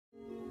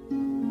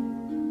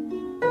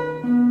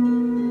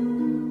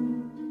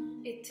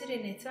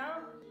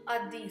It-Trinita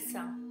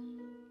Qaddisa,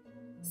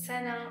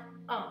 Sena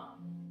A.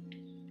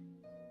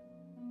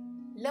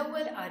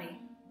 L-ewwel qari.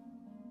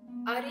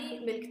 Qari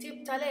mill-ktieb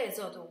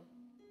tal-Eżodu.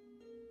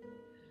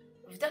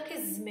 F'dak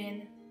iż-żmien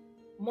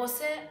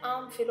Mose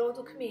qam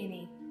filgħodu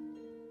kmieni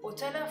u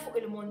tela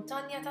fuq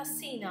il-muntanja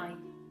tas-Sinaj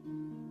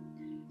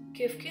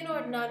kif kien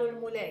ordnalu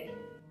l-Mulej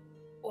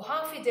u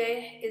ħa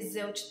f'idejh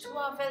iż-żewġ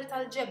twavel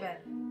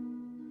tal-ġebel.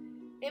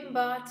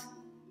 Imbagħad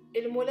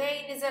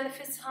il-Mulej niżel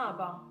fi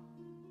sħaba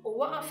u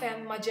waqaf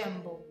hemm ma'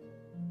 ġenbu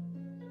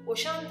u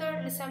xandar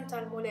l-isem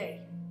tal-Mulej.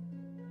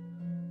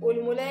 U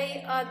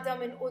l-Mulej għadda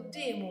minn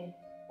qudiemu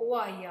u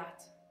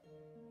għajjat: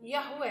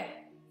 Jahwe,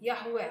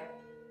 Jahwe,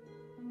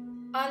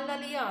 Alla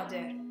li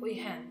jader u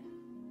jħen,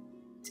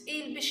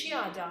 tqil biex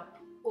jadab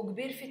u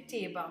kbir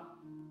fit-tieba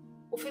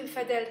u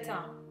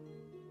fil-fedeltà.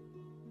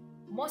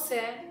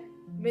 Mose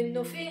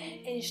minnu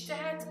fih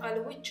inxteħed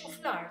għal wiċċu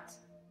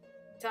fl-art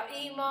ta'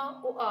 qima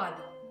u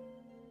qal: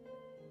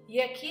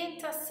 Jekk jien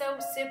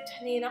tassew sibt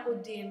ħnina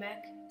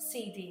quddiemek,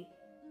 Sidi,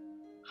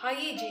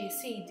 ħajjiġi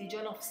Sidi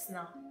ġo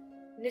nofsna,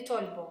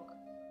 nitolbok,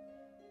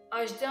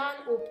 għax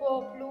dan hu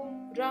poplu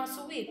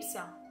rasu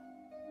wiebsa.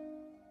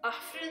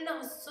 Aħfrilna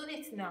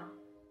ħżunitna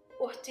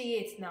u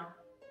ħtijietna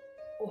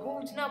u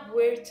ħudna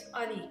b'wirt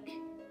għalik.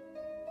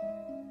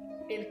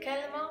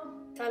 Il-kelma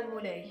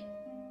tal-Mulej.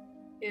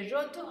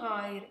 Ir-roddu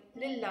ħajr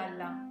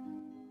lill-Alla.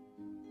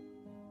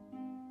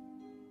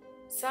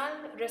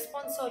 Salm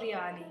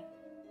responsorjali.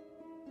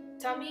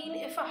 Ta' min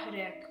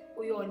ifaħrek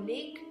u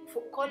jollik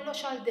fuq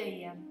kollox għal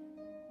dejjem.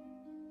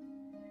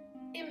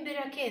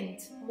 Imbirek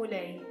int,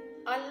 Mulej,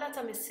 Alla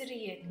ta'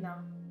 missirijietna,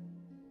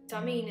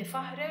 ta' min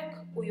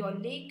ifaħrek u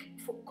jollik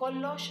fuq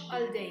kollox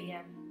għal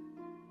dejjem.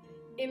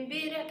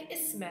 Imbirek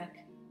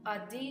ismek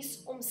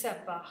qaddis u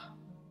msebbaħ,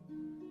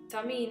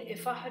 ta' min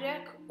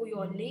ifaħrek u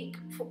jollik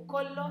fuq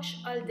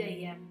kollox għal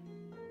dejjem.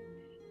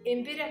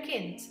 Imbirek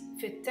int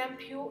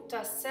fit-tempju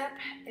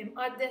tas-sebħ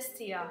imqaddes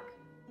tiegħek,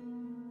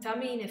 ta'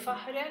 min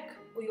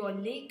ifaħrek u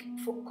jollik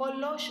fuq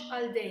kollox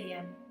għal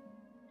dejjem.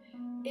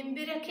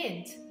 Imbirek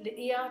int li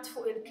qiegħed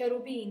fuq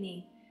il-kerubini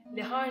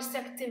li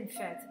ħarsek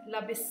tinfed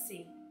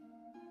l-abissi,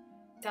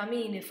 ta'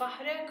 min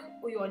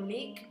ifaħrek u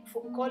jollik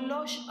fuq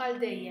kollox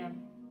għal dejjem.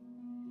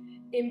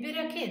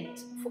 Imbirek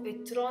int fuq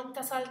it-tron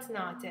ta'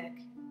 saltnatek,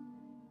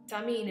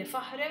 ta' min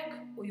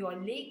ifaħrek u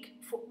jollik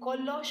fuq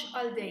kollox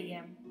għal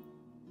dejjem.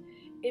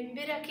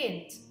 Imbirek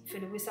int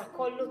fil-wisa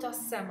kollu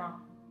tas-sema,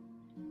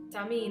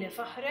 ta' min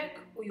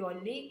ifaħrek u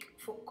jollik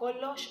fuq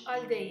kollox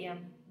għal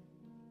dejjem.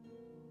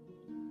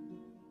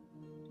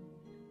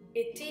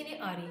 It-tieni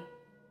qari.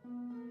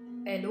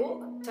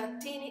 Eluq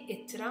tat-tieni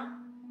ittra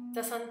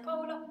ta' San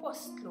Pawlu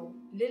Apostlu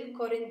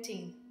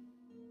lil-Korintin.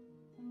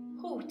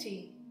 Ħuti,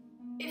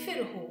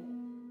 ifirħu,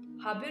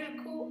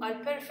 ħabirku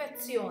għal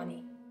perfezzjoni.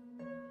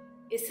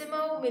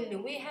 Isimgħu milli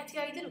wieħed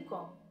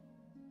jgħidilkom.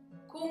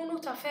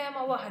 Kunu ta'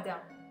 fehma waħda.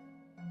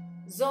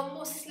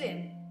 Żommu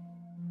slim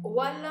u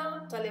Alla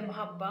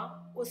tal-imħabba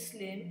u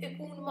slim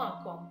ikun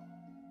magħkom.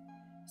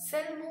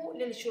 Sellmu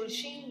lil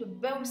xulxin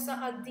b'bewsa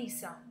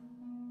qaddisa.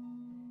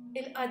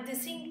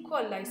 Il-qaddisin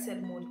kollha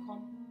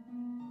jsellmulkom.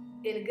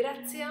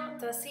 Il-grazzja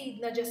ta'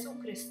 Sidna Ġesu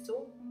Kristu,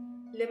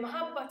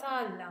 l-imħabba ta'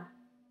 Alla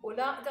u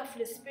l-għaqda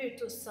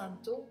fl-Ispirtu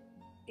Santu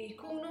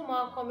jkunu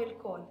magħkom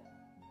ilkoll.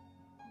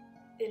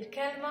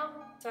 Il-kelma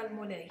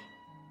tal-Mulej.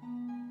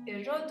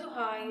 Ir-roddu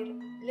ħajr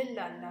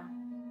lill-Alla.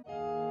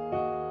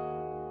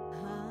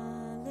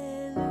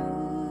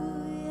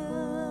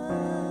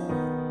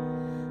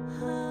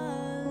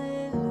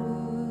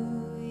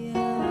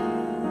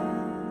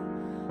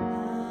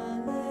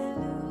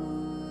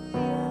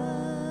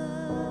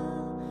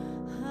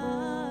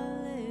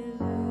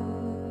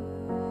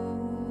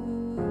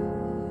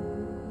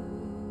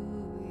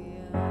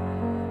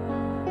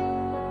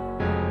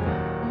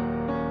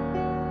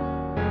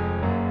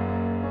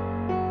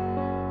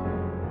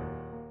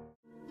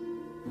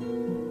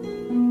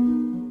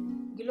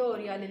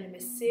 Glorja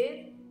lill-Missier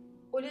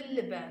u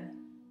lill-Liben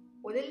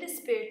u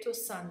lill-Ispirtu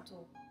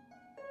Santu,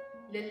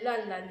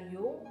 lill-Alla li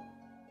hu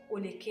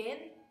u li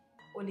kien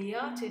u li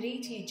għad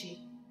irid jiġi.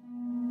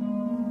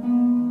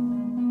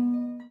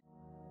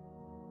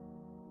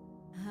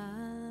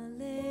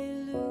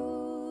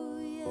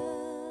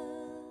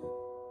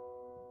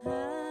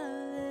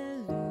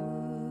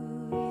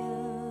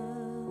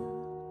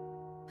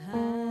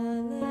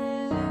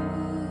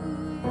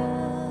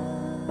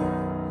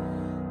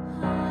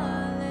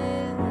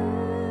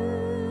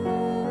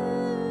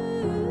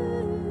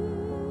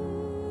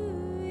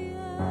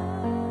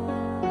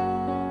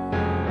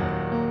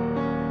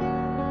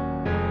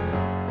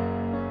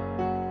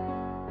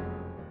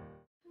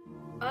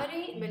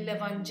 Qari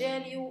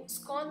mill-Evanġelju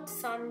skont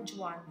San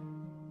Ġwan.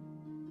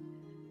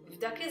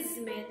 F'dak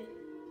iż-żmien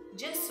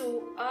Ġesu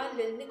qal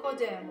lil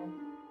Nikodemu: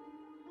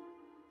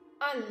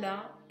 Alla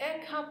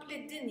hekk ħabb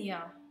lid-dinja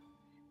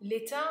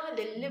li ta'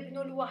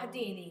 lill-Ibnu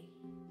l-waħdini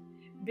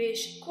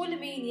biex kull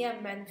min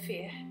jemmen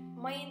fih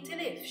ma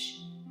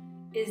jintilifx,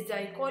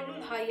 iżda jkollu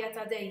l-ħajja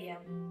ta'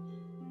 dejjem.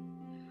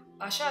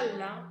 Għax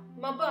Alla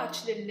ma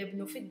baċ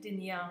lill-Ibnu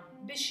fid-dinja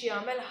biex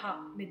jagħmel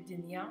ħaq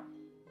mid-dinja,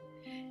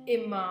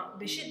 imma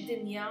biex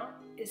id-dinja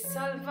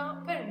issalva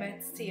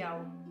permezz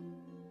tiegħu.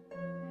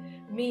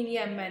 Min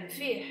jemmen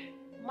fih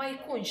ma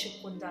jkunx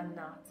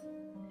ikkundannat,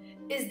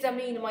 iżda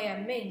min ma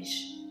jemminx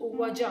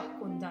huwa ġa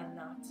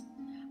kkundannat,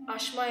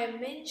 għax ma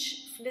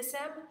jemminx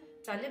fl-isem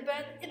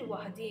tal-Iben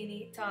il-waħdini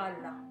ta'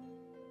 Alla.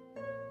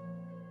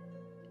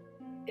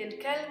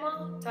 Il-kelma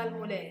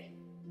tal-Mulej.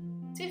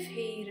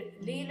 Tifħir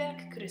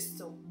lilek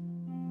Kristu.